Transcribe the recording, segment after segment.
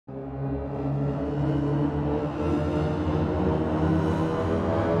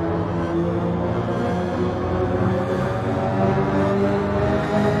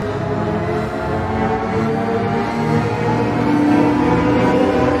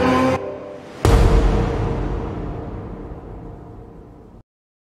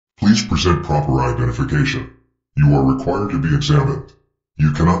Please present proper identification. You are required to be examined.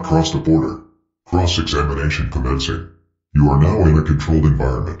 You cannot cross the border. Cross-examination commencing. You are now in a controlled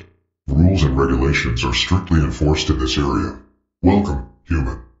environment. Rules and regulations are strictly enforced in this area. Welcome,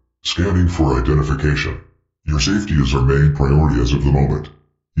 human. Scanning for identification. Your safety is our main priority as of the moment.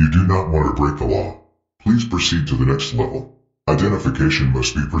 You do not want to break the law. Please proceed to the next level. Identification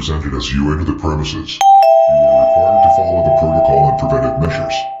must be presented as you enter the premises. You are required to follow the protocol and preventive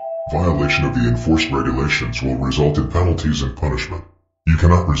measures. Violation of the enforced regulations will result in penalties and punishment. You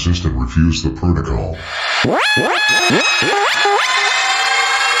cannot resist and refuse the protocol.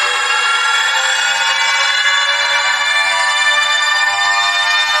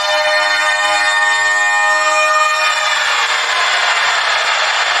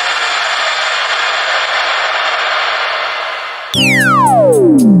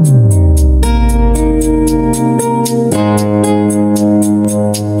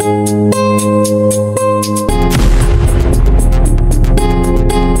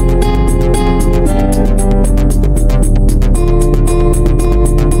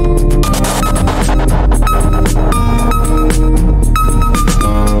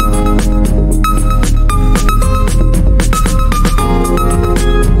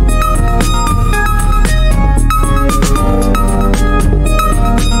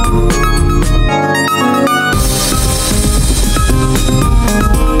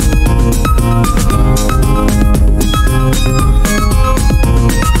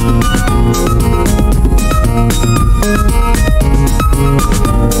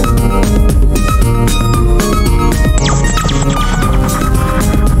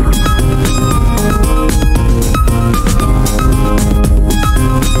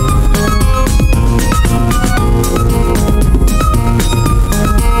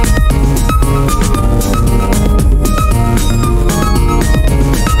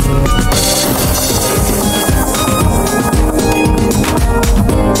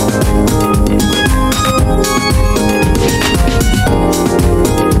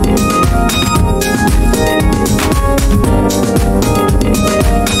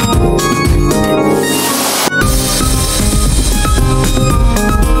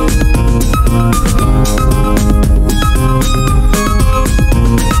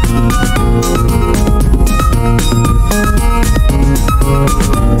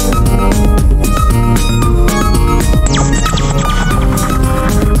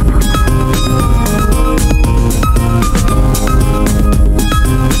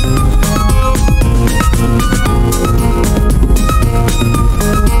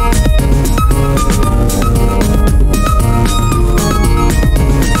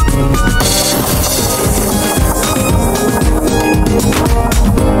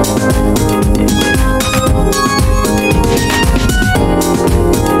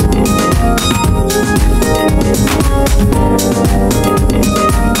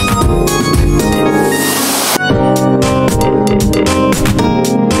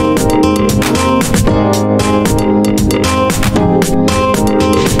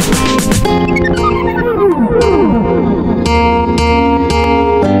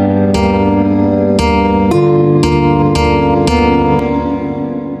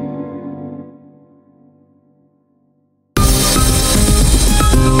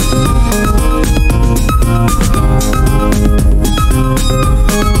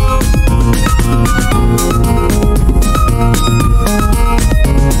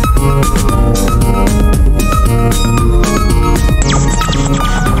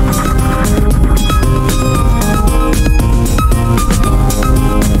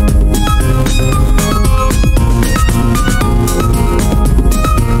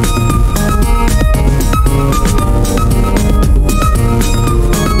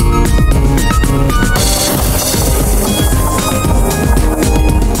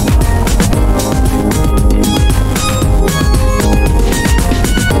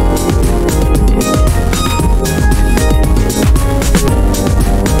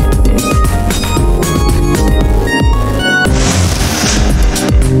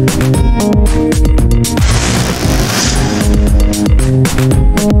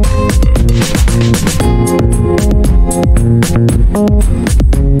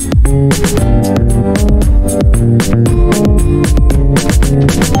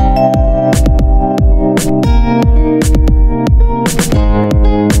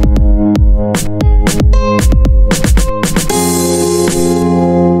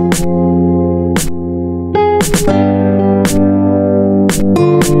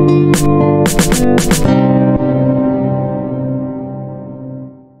 Thank you.